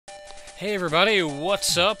Hey everybody,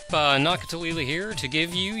 what's up? Naka here to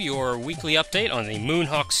give you your weekly update on the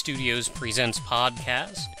Moonhawk Studios Presents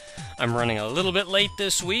podcast. I'm running a little bit late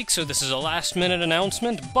this week, so this is a last-minute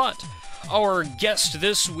announcement, but our guest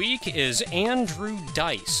this week is Andrew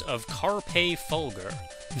Dice of Carpe Fulgur,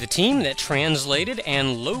 the team that translated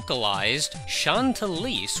and localized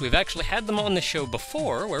Chantalise. We've actually had them on the show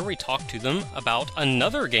before, where we talked to them about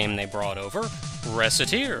another game they brought over,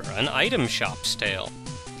 Reciteer, an item shop's tale.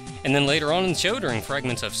 And then later on in the show, during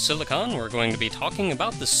Fragments of Silicon, we're going to be talking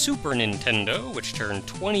about the Super Nintendo, which turned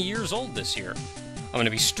 20 years old this year. I'm going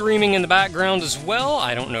to be streaming in the background as well.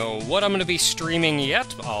 I don't know what I'm going to be streaming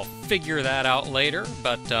yet. I'll figure that out later,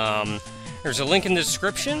 but there's a link in the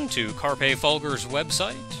description to Carpe Fulgur's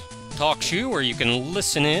website, Talkshoe, where you can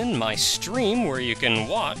listen in, my stream, where you can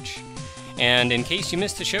watch. And in case you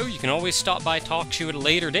missed the show, you can always stop by Talkshoe at a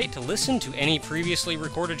later date to listen to any previously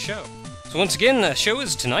recorded show. So once again, the show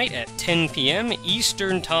is tonight at 10 p.m.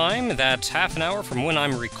 Eastern Time. That's half an hour from when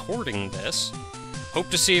I'm recording this. Hope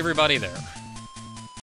to see everybody there.